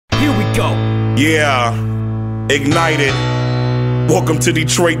Go. Yeah, ignited. Welcome to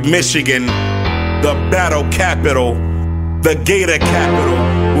Detroit, Michigan, the battle capital, the gator capital,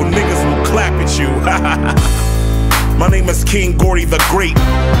 where niggas will clap at you. My name is King Gordy the Great,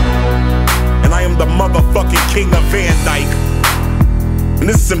 and I am the motherfucking king of Van Dyke. And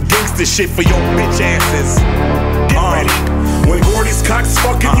this is some gangsta shit for your bitch asses. Get ready. When Gordy's cock's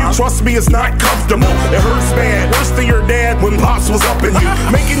fucking you, trust me, it's not comfortable. It hurts bad, worse than your dad when Pops was up in you,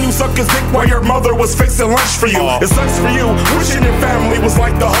 making you suck his dick while your mother was fixing lunch for you. It sucks for you, wishing your family was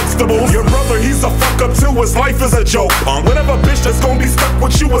like the Huxtables. Your brother, he's a fuck up too, his life is a joke. Whenever bitch that's gonna be stuck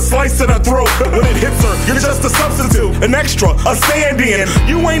with you, a slice in her throat. When it hits her, you're just a substitute, an extra, a stand-in.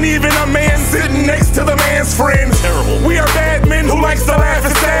 You ain't even a man sitting next to the man's friend. Terrible. We are bad men who likes to laugh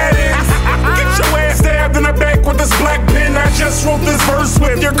at sad ends. Get your ass stabbed in the back with this black pen I just wrote this verse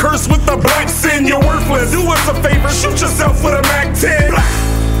with. You're cursed with the black sin, you're worthless. Do us a favor, shoot yourself with a Mac 10.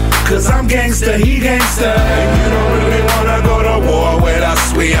 Cause I'm gangsta, he gangsta, and you don't really wanna go to war with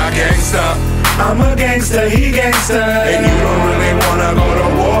us, we are gangsta. I'm a gangsta, he gangsta, and you don't really wanna go to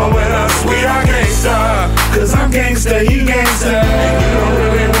war with us, we are gangsta. Cause I'm gangsta, he gangsta, and you don't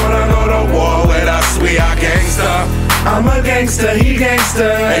really wanna go to war with us, we are gangsta. I'm a gangsta, he gangsta,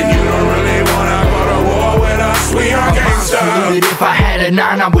 and you don't really wanna go to war with us, we are gangsta. If I had a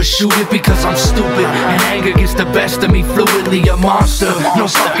 9, I would shoot it because I'm stupid, and anger gets the best of me fluidly, a monster. No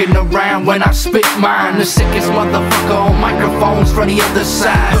fucking around when I spit mine. The sickest motherfucker on microphones from the other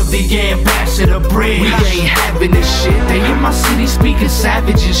side of the ambassador bridge. We ain't having this shit. They in my city speaking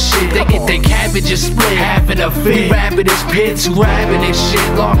savage as shit. They get their cabbages split, having a fit. We rabbit as pits, who rapping this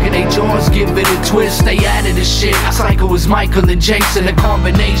shit, locking their jaws, give it a twist. They added this shit. Psycho was Michael and Jason, a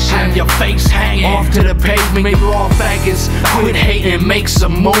combination. Have your face hanging off to the pavement. Maybe all faggots quit hating, make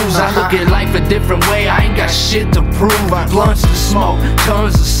some moves. I look at life a different way. I ain't got shit to prove. Blunts to smoke,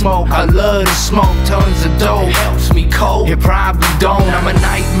 tons of smoke. I love to smoke, tons of dope. Helps me cope, it probably don't. I'm a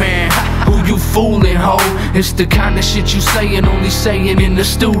nightmare. Who you fooling, ho? It's the kind of shit you saying, only saying in the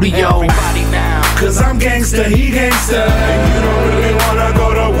studio. Everybody now. Cause I'm gangsta, he gangsta, and you don't really wanna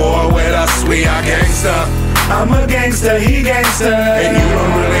go to war with us, we are gangsta. I'm a gangsta, he gangsta, and you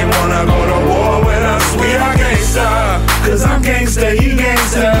don't really wanna go to war with us, we are gangsta. Cause I'm gangsta, he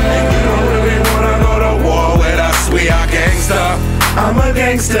gangsta, and you don't really wanna go to war with us, we are gangsta. I'm a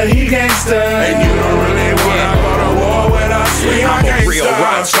gangsta, he gangsta, and you don't really wanna go to war with us, we are gangsta. I'm a real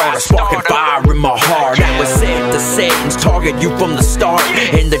rock star, sparking fire in my heart. I was set to sentence, target you from the start.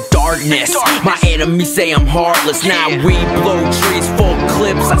 In the darkness, my enemies say I'm heartless. Now we blow trees, full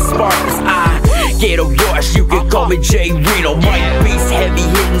clips, I spark this eye. Get a rush, you can call me J. Reno. White beast, heavy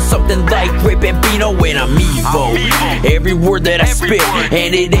hitting, something like Rip and Bino, and I'm evil. Every word that I spit,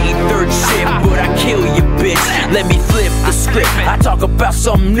 and it ain't third shit, but I kill you, bitch. Let me flip the script. I talk about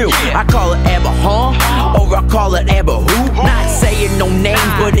something new. I call it Abba, huh? Or I call it Abba who? Not saying no names,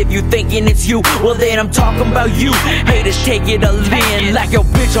 but if you thinking it's you, well then I'm talking about you. Haters take it a lean, like your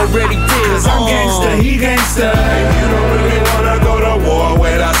bitch already did. Cause I'm gangsta, he gangsta, and you don't really wanna go to war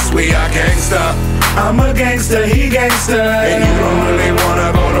with us, we are gangsta. I'm a gangsta, he gangsta, and you don't really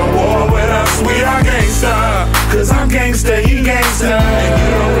wanna go to war with us, we are gangsta. Cause I'm gangsta, he gangsta, and you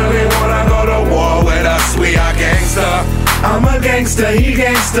don't really wanna go to war with us, we are gangsta. I'm a gangsta, he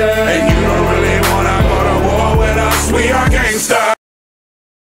gangsta, and you don't really wanna go to war with us, we are gangsta.